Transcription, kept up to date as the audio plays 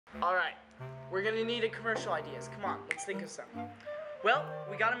All right, we're gonna need a commercial ideas. Come on, let's think of some. Well,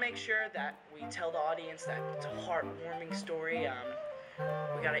 we gotta make sure that we tell the audience that it's a heartwarming story.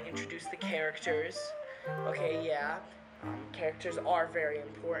 We gotta introduce the characters. Okay, yeah. Characters are very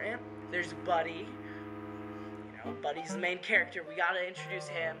important. There's Buddy. Buddy's the main character. We gotta introduce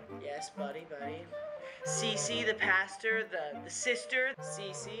him. Yes, Buddy. Cece, the pastor, the sister.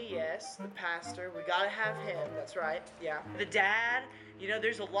 Cece, yes, the pastor. We gotta have him. That's right. Yeah. The dad.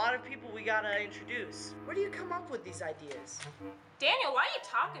 There's a lot of people we gotta introduce. Where do you come up with these ideas? Daniel, why are you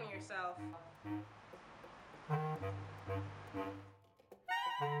talking to yourself?